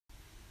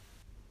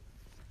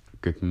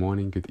good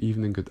morning, good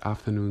evening, good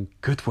afternoon,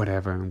 good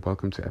whatever, and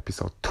welcome to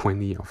episode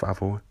 20 of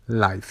our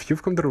life.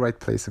 You've come to the right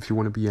place if you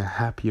want to be a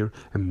happier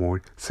and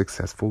more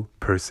successful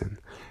person.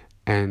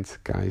 And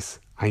guys,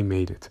 I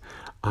made it.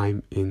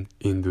 I'm in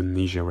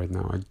Indonesia right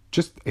now. I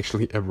just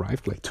actually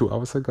arrived like 2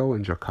 hours ago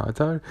in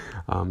Jakarta.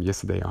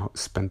 Yesterday I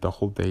spent the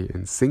whole day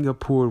in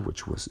Singapore,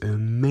 which was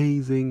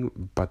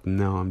amazing. But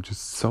now I'm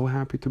just so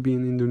happy to be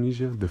in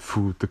Indonesia. The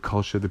food, the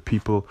culture, the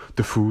people,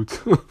 the food.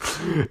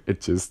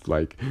 It's just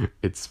like,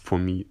 it's for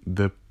me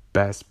the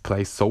best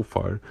place so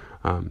far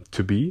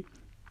to be.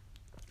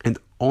 And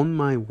on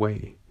my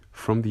way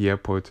from the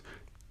airport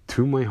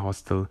to my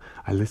hostel,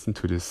 I listened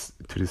to this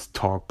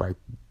talk by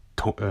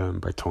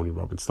Tony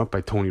Robbins, not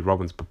by Tony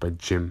Robbins, but by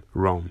Jim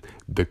Rohn,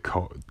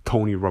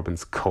 Tony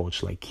Robbins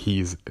coach. Like,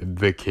 he's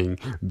the king,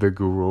 the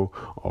guru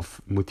of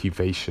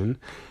motivation.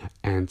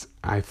 And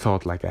I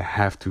thought, like, I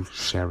have to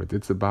share it.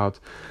 It's about,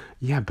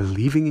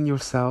 believing in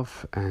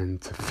yourself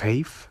and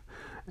faith,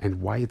 and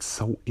why it's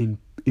so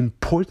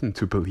important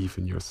to believe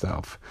in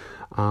yourself.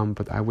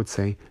 But I would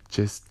say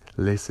just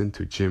listen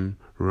to Jim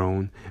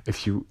Rohn.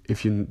 If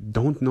you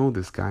don't know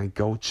this guy,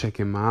 go check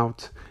him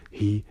out.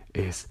 He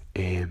is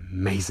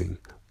amazing.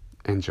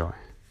 Enjoy.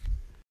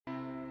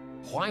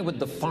 Why would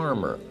the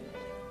farmer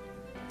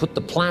put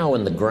the plow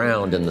in the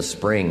ground in the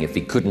spring if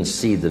he couldn't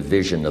see the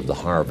vision of the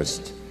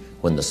harvest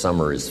when the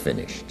summer is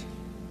finished?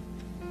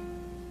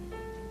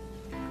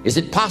 Is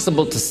it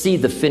possible to see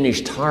the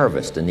finished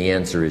harvest? And the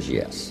answer is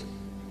yes.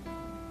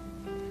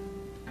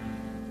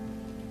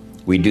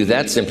 We do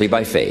that simply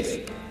by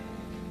faith.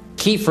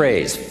 Key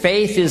phrase: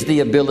 faith is the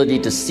ability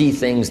to see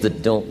things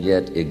that don't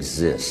yet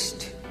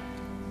exist.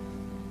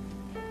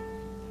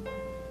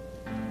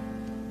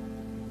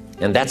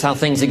 And that's how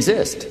things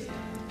exist.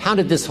 How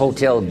did this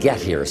hotel get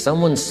here?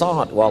 Someone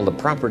saw it while the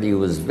property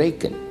was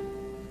vacant.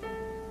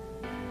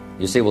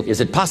 You say, well,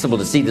 is it possible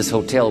to see this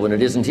hotel when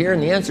it isn't here?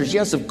 And the answer is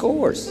yes, of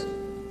course.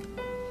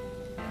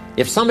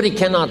 If somebody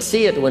cannot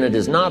see it when it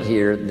is not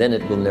here, then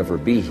it will never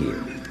be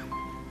here.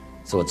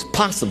 So it's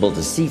possible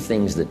to see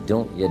things that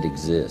don't yet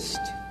exist.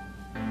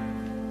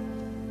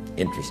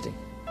 Interesting.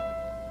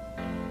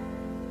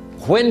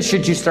 When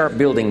should you start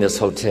building this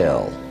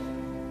hotel?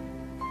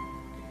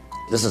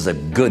 This is a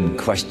good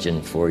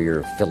question for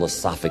your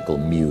philosophical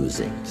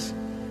musings.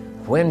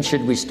 When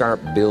should we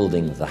start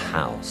building the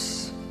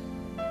house?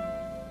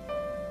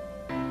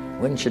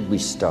 When should we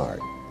start?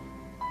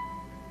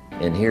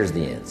 And here's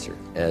the answer: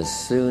 as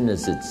soon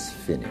as it's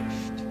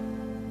finished.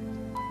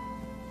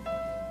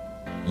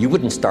 You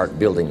wouldn't start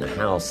building the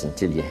house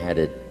until you had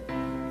it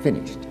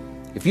finished.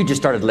 If you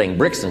just started laying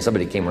bricks and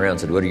somebody came around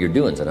and said, "What are you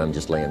doing?" said, "I'm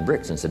just laying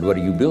bricks," and said, "What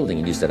are you building?"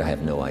 and you said, "I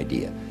have no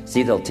idea."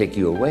 See, they'll take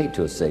you away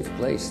to a safe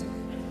place.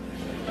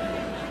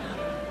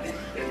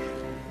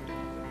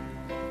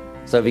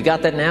 So have you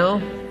got that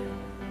now?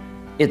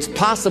 It's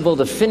possible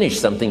to finish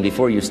something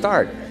before you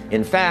start.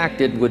 In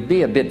fact, it would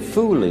be a bit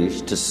foolish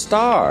to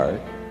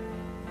start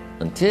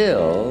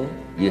until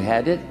you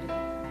had it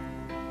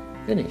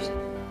finished.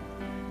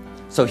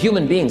 So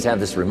human beings have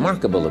this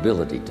remarkable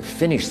ability to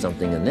finish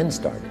something and then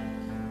start it.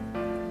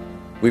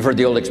 We've heard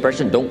the old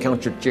expression, don't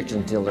count your chickens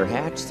until they're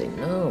hatched. Say,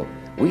 no,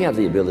 we have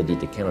the ability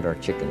to count our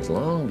chickens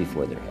long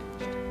before they're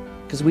hatched.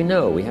 Because we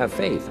know, we have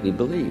faith, we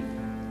believe.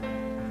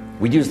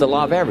 We use the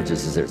law of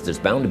averages. There's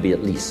bound to be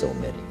at least so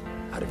many.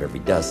 Out of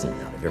every dozen,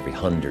 out of every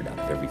 100, out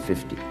of every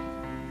 50.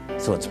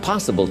 So it's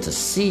possible to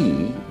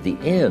see the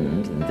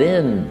end and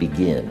then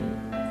begin.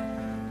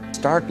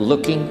 Start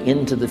looking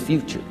into the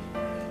future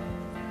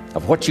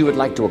of what you would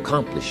like to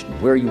accomplish,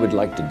 and where you would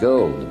like to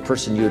go, the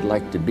person you would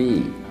like to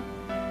be,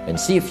 and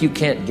see if you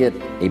can't get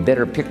a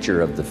better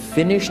picture of the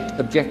finished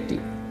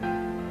objective.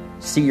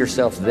 See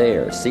yourself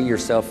there. See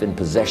yourself in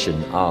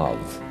possession of.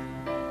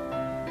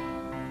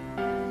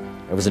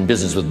 I was in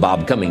business with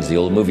Bob Cummings, the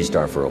old movie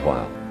star, for a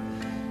while.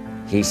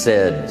 He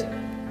said,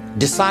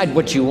 decide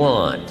what you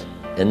want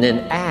and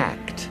then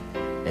act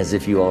as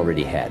if you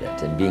already had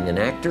it. And being an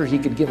actor, he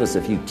could give us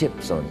a few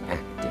tips on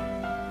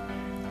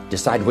acting.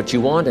 Decide what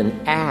you want and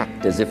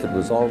act as if it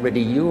was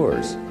already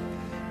yours.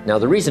 Now,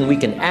 the reason we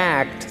can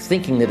act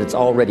thinking that it's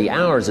already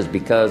ours is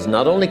because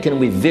not only can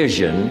we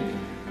vision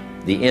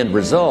the end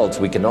results,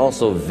 we can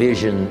also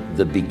vision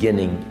the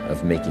beginning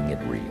of making it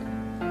real.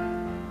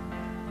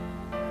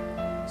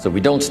 So we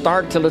don't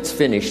start till it's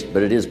finished,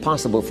 but it is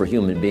possible for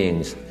human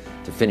beings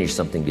to finish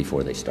something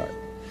before they start.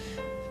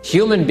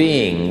 Human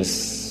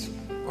beings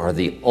are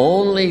the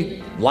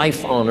only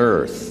life on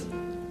earth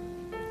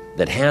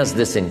that has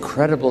this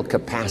incredible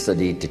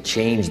capacity to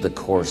change the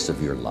course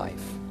of your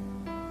life.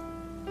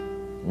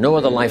 No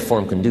other life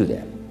form can do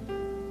that.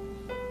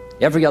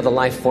 Every other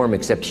life form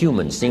except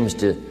humans seems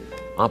to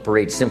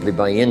operate simply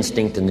by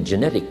instinct and the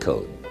genetic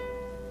code.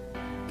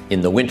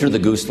 In the winter, the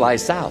goose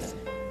flies south.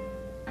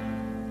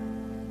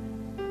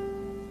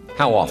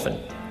 How often?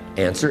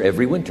 Answer,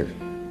 every winter.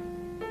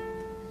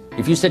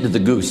 If you said to the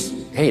goose,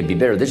 hey, it'd be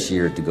better this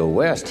year to go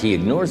west, he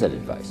ignores that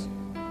advice.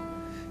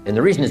 And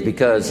the reason is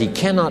because he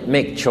cannot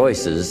make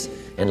choices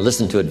and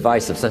listen to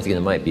advice of something that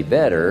might be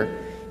better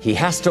He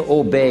has to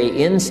obey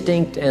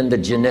instinct and the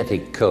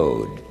genetic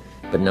code.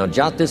 But now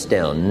jot this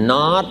down,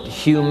 not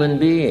human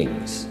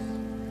beings.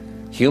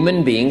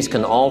 Human beings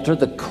can alter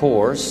the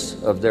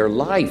course of their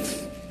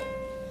life.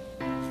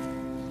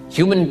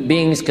 Human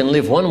beings can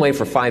live one way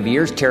for 5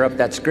 years, tear up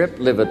that script,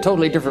 live a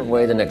totally different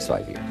way the next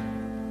 5 years.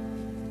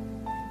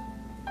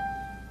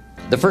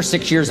 The first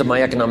 6 years of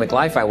my economic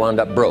life, I wound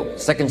up broke.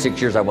 Second 6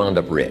 years, I wound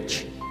up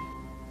rich.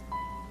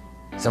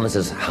 Someone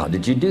says, how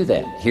did you do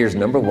that? Here's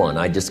number one.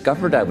 I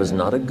discovered I was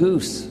not a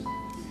goose.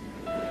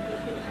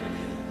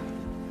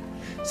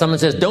 Someone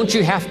says, don't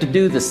you have to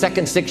do the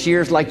second 6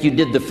 years like you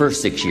did the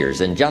first 6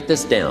 years? And jot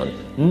this down.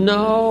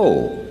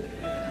 No.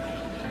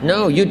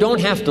 No, you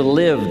don't have to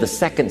live the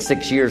second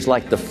 6 years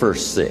like the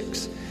first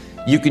 6.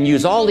 You can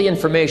use all the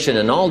information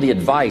and all the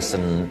advice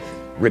and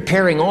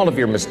repairing all of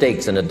your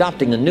mistakes and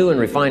adopting a new and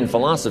refined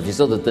philosophy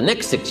so that the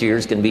next 6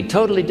 years can be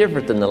totally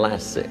different than the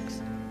last 6.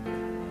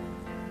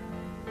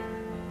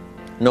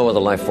 No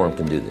other life form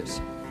can do this.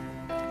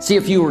 See,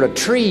 if you were a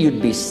tree,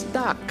 you'd be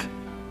stuck.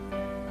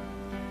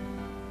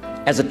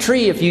 As a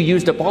tree, if you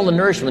used up all the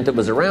nourishment that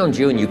was around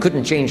you and you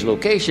couldn't change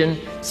location,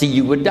 see,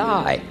 you would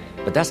die.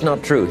 But that's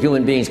not true.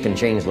 Human beings can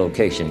change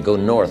location, go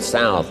north,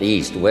 south,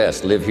 east,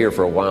 west, live here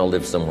for a while,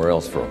 live somewhere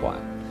else for a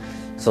while.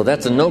 So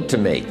that's a note to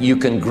make. You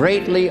can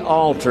greatly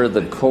alter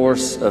the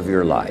course of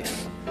your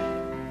life.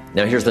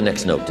 Now here's the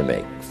next note to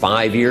make.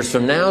 5 years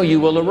from now, you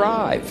will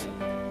arrive.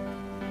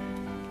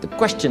 The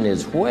question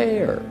is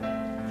where?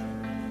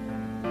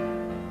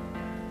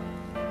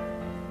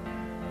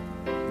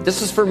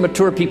 This is for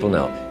mature people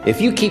now. If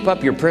you keep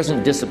up your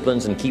present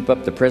disciplines and keep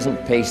up the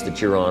present pace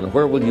that you're on,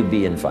 where will you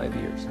be in 5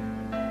 years?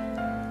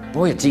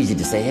 Boy, it's easy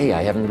to say, hey,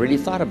 I haven't really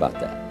thought about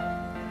that.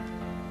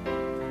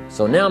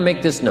 So now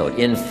make this note.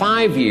 In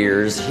 5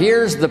 years,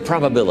 here's the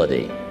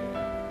probability.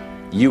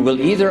 You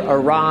will either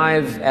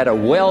arrive at a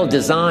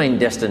well-designed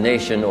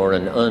destination or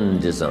an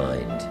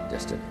undesigned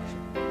destination.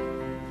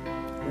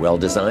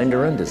 Well-designed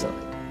or undesigned.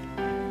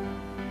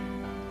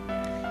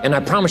 And I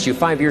promise you,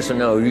 5 years from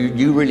now,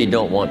 you really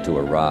don't want to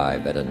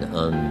arrive at an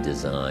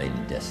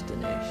undesigned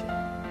destination.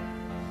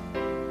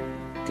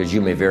 Because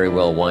you may very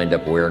well wind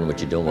up wearing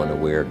what you don't want to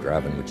wear,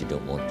 driving what you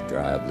don't want to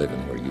drive,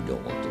 living where you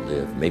don't want to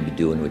live, maybe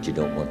doing what you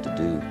don't want to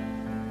do.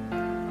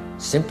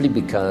 Simply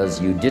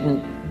because you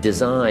didn't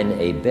design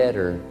a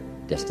better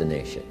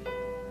destination.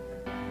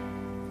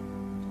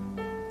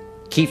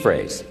 Key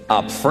phrase,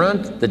 up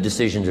front, the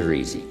decisions are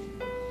easy.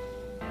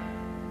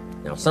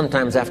 Now,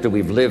 sometimes after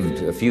we've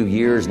lived a few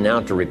years, now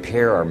to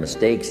repair our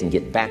mistakes and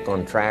get back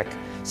on track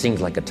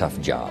seems like a tough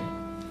job.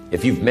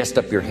 If you've messed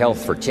up your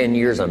health for 10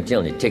 years, I'm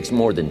telling you, it takes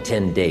more than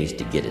 10 days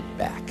to get it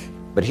back.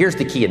 But here's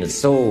the key, and it's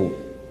so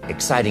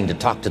exciting to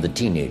talk to the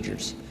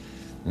teenagers.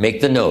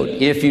 Make the note,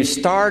 if you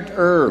start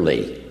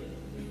early,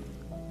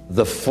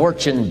 the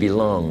fortune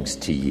belongs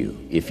to you.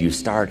 If you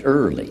start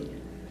early.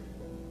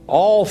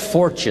 All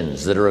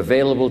fortunes that are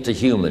available to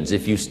humans,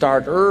 if you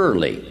start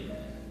early,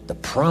 the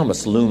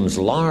promise looms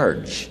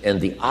large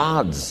and the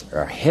odds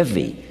are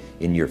heavy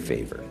in your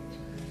favor.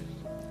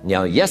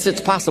 Now, yes,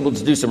 it's possible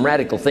to do some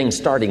radical things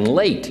starting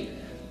late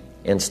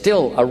and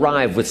still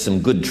arrive with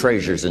some good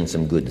treasures and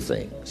some good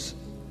things.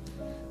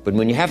 But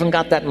when you haven't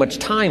got that much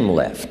time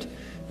left,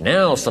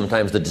 now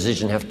sometimes the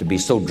decision has to be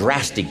so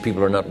drastic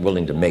people are not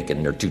willing to make it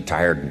and they're too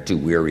tired and too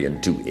weary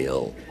and too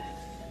ill.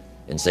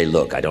 And say,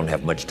 look, I don't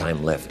have much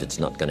time left. It's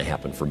not going to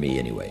happen for me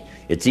anyway.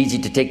 It's easy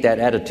to take that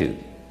attitude.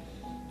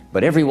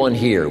 But everyone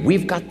here,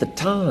 we've got the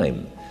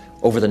time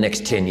over the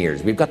next 10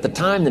 years. We've got the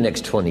time the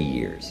next 20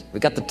 years.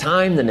 We've got the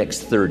time the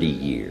next 30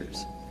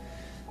 years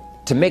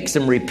to make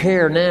some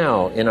repair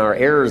now in our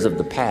errors of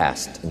the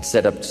past and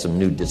set up some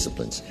new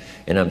disciplines.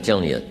 And I'm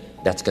telling you,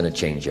 that's going to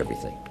change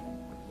everything.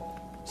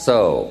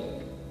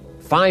 So,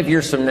 5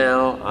 years from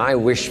now, I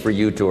wish for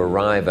you to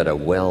arrive at a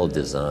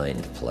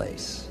well-designed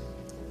place.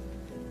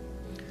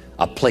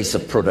 A place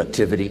of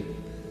productivity,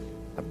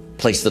 a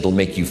place that'll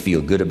make you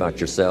feel good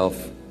about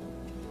yourself,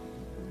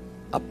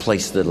 a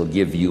place that'll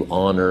give you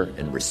honor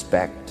and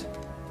respect,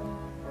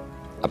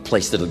 a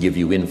place that'll give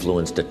you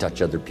influence to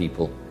touch other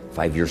people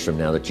 5 years from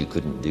now that you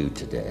couldn't do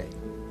today.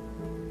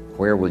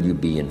 Where will you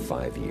be in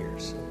 5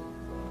 years?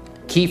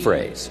 Key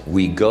phrase,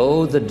 we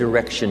go the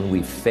direction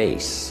we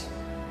face.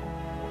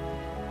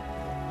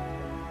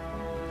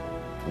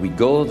 We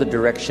go the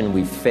direction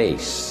we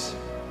face.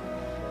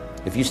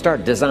 If you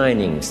start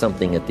designing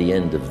something at the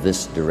end of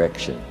this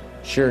direction,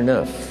 sure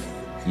enough,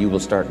 you will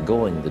start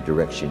going the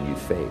direction you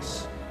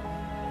face.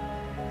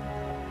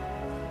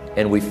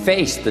 And we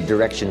face the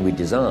direction we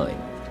design.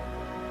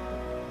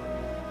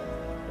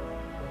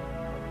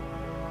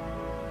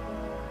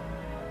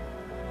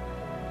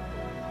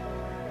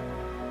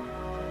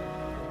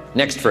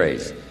 Next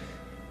phrase,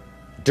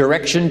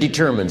 direction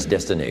determines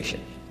destination.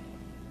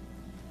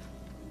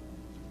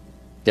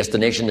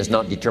 Destination is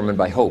not determined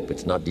by hope,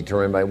 it's not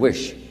determined by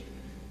wish.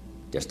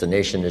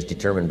 Destination is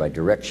determined by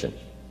direction.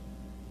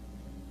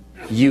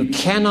 You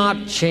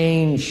cannot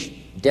change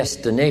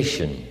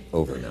destination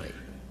overnight.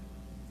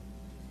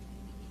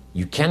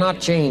 You cannot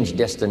change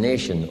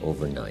destination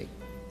overnight.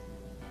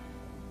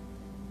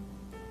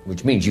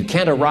 which means you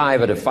can't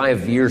arrive at a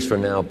 5 years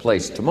from now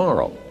place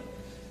tomorrow.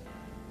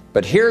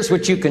 But here's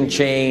what you can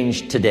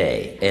change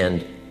today,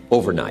 and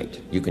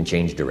overnight you can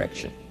change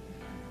direction.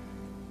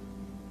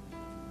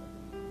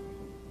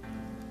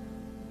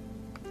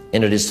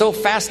 And it is so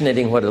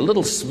fascinating what a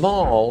little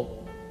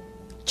small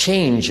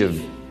change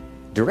of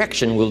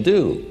direction will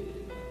do.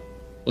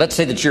 Let's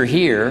say that you're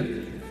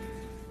here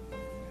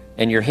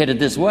and you're headed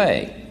this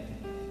way,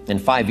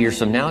 and 5 years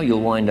from now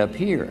you'll wind up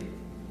here.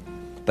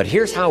 But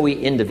here's how we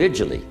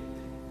individually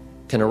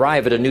can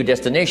arrive at a new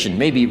destination.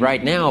 Maybe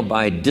right now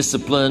by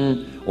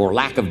discipline or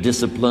lack of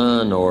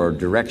discipline or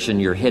direction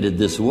you're headed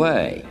this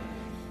way.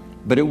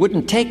 But it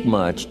wouldn't take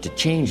much to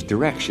change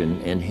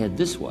direction and head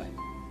this way.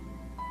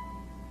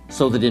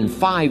 So that in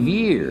 5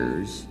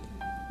 years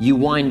you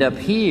wind up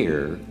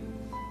here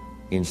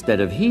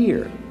instead of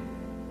here.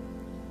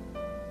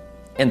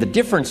 And the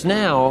difference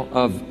now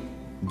of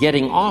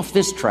getting off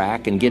this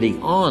track and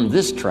getting on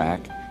this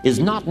track is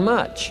not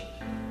much.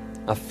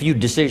 A few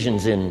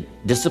decisions in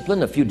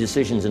discipline, a few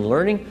decisions in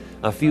learning,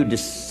 a few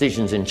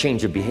decisions in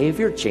change of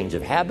behavior, change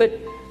of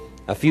habit,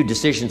 a few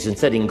decisions in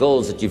setting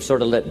goals that you've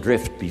sort of let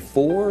drift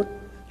before.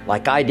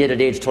 Like I did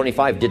at age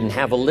 25, didn't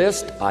have a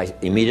list. I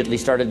immediately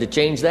started to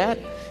change that.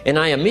 And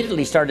I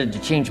immediately started to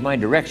change my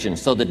direction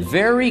so that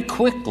very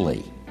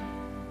quickly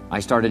I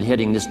started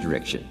heading this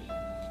direction.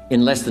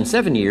 In less than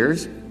 7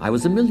 years, I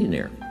was a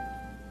millionaire.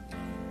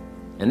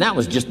 And that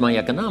was just my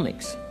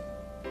economics.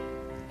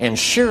 And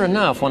sure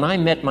enough, when I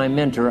met my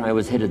mentor, I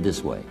was headed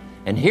this way.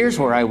 And here's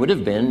where I would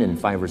have been in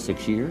 5 or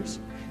 6 years.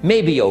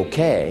 Maybe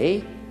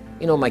okay.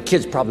 You know, my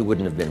kids probably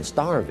wouldn't have been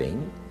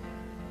starving.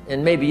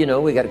 And maybe, you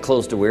know, we got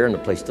clothes to wear and a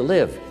place to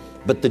live.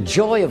 But the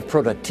joy of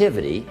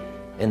productivity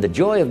and the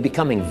joy of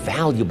becoming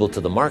valuable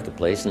to the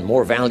marketplace and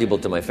more valuable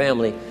to my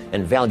family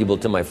and valuable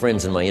to my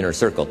friends in my inner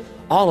circle,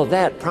 all of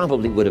that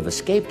probably would have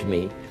escaped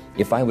me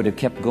if I would have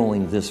kept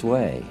going this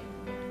way.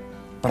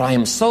 But I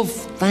am so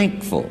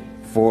thankful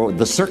for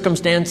the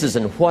circumstances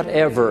and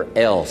whatever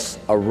else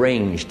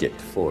arranged it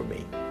for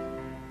me.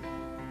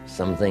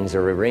 Some things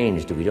are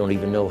arranged, we don't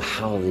even know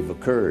how they've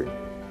occurred.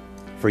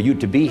 For you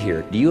to be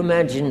here, do you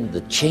imagine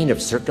the chain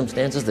of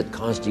circumstances that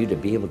caused you to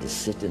be able to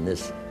sit in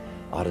this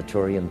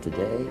auditorium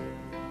today?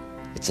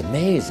 It's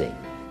amazing.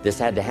 This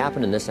had to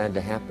happen, and this had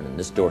to happen, and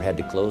this door had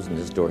to close, and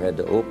this door had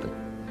to open.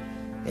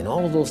 And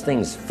all of those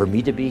things, for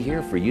me to be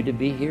here, for you to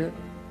be here,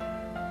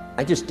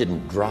 I just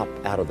didn't drop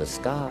out of the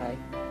sky,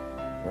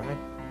 right?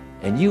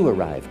 And you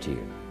arrived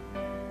here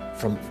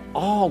from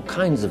all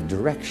kinds of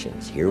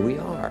directions. Here we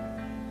are.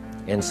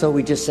 And so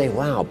we just say,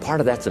 wow,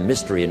 part of that's a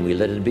mystery, and we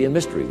let it be a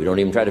mystery. We don't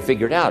even try to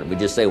figure it out. We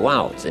just say,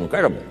 wow, it's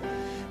incredible.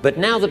 But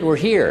now that we're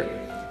here,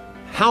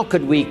 how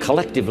could we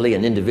collectively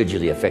and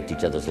individually affect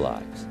each other's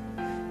lives?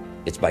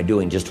 It's by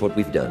doing just what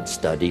we've done: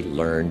 study,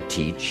 learn,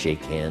 teach,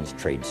 shake hands,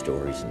 trade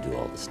stories, and do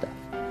all the stuff.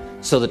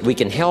 So that we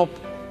can help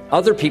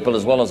other people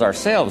as well as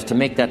ourselves to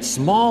make that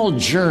small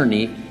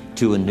journey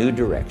to a new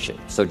direction.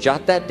 So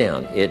jot that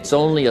down. It's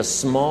only a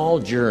small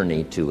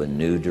journey to a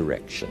new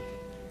direction.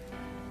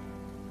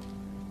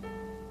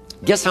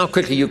 Guess how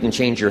quickly you can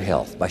change your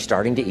health? By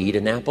starting to eat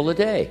an apple a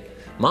day.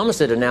 Mama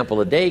said an apple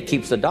a day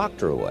keeps the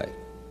doctor away.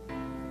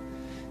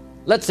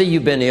 Let's say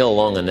you've been ill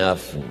long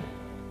enough, and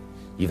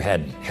you've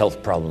had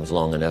health problems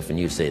long enough, and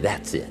you say,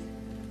 that's it.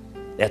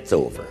 That's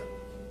over.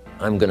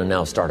 I'm going to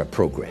now start a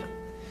program.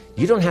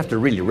 You don't have to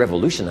really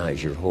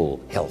revolutionize your whole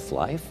health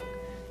life.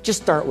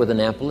 Just start with an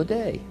apple a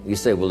day. You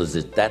say, well, is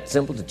it that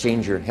simple to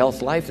change your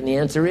health life? And the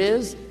answer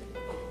is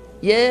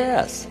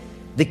yes.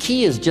 The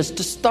key is just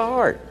to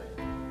start.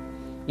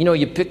 You know,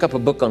 you pick up a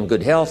book on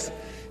good health,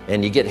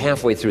 and you get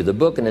halfway through the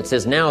book, and it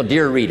says, now,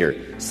 dear reader,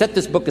 set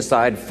this book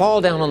aside,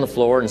 fall down on the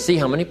floor, and see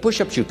how many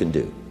push-ups you can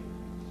do.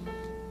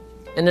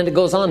 And then it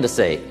goes on to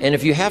say, and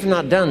if you have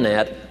not done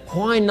that,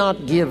 why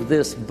not give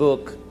this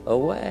book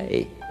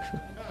away?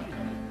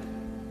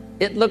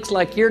 It looks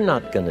like you're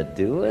not going to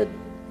do it.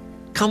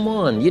 Come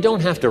on, you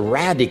don't have to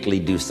radically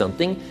do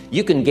something.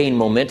 You can gain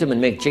momentum and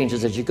make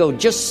changes as you go.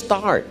 Just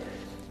start.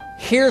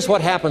 Here's what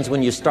happens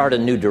when you start a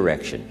new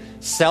direction.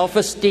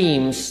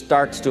 Self-esteem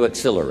starts to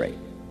accelerate.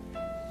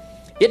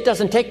 It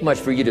doesn't take much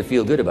for you to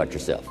feel good about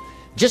yourself.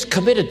 Just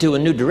committed to a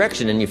new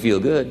direction and you feel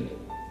good.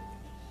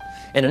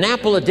 And an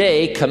apple a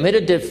day,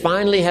 committed to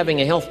finally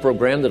having a health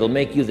program that'll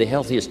make you the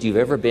healthiest you've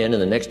ever been in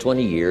the next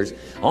 20 years,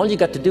 all you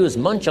got to do is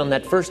munch on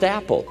that first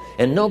apple.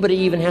 And nobody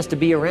even has to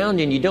be around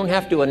you, and you don't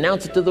have to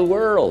announce it to the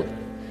world.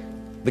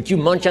 But you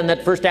munch on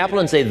that first apple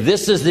and say,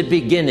 this is the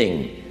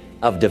beginning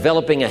of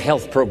developing a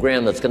health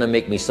program that's going to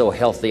make me so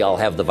healthy I'll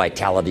have the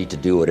vitality to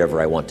do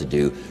whatever I want to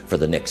do for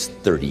the next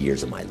 30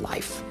 years of my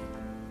life.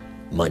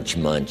 Munch,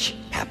 munch,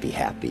 happy,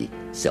 happy,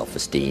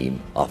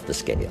 self-esteem off the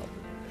scale.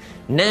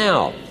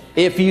 Now,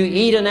 if you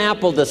eat an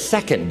apple the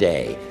second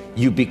day,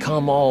 you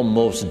become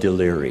almost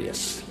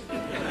delirious,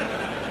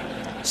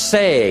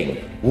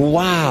 saying,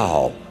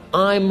 wow,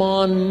 I'm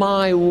on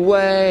my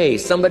way.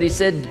 Somebody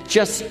said,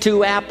 just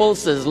 2 apples.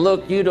 Says,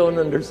 look, you don't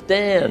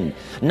understand.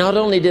 Not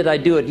only did I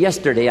do it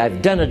yesterday,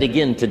 I've done it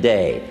again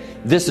today.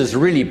 This is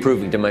really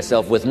proving to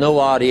myself with no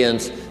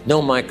audience,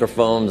 no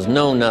microphones,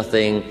 no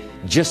nothing,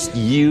 just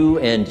you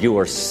and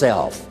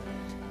yourself.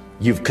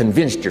 You've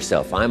convinced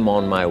yourself, I'm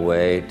on my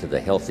way to the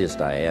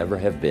healthiest I ever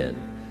have been.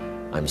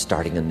 I'm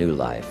starting a new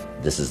life.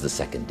 This is the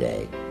second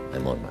day.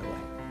 I'm on my way.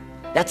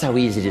 That's how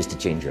easy it is to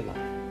change your life.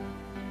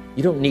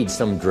 You don't need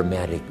some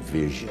dramatic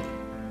vision.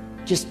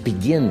 Just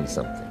begin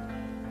something.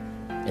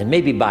 And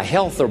maybe by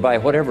health or by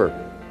whatever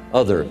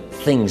other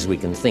things we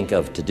can think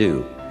of to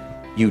do,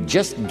 you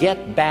just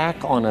get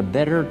back on a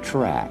better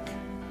track.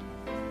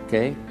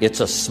 Okay? It's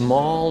a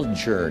small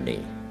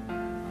journey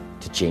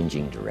to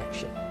changing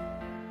direction.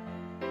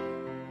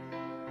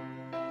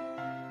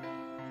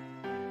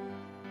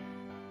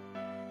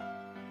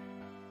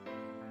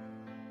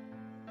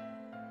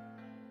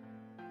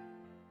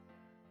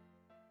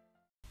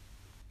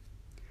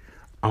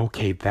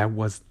 Okay, that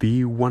was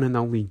the one and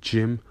only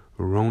Jim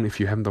Rohn. If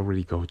you haven't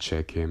already, go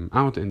check him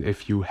out. And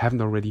if you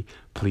haven't already,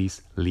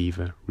 please leave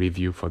a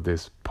review for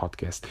this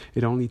podcast.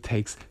 It only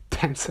takes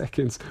 10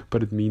 seconds,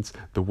 but it means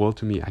the world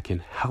to me. I can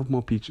help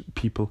more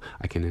people.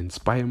 I can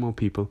inspire more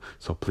people.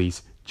 So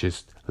please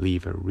just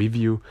leave a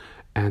review.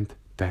 And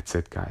that's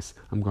it, guys.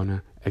 I'm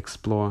gonna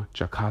explore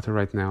Jakarta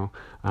right now.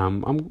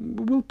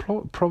 We'll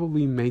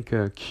probably make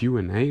a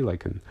Q&A,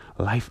 like a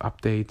life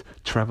update,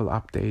 travel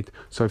update.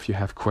 So if you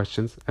have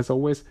questions, as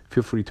always,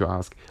 feel free to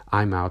ask.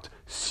 I'm out.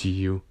 See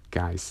you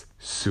guys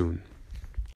soon.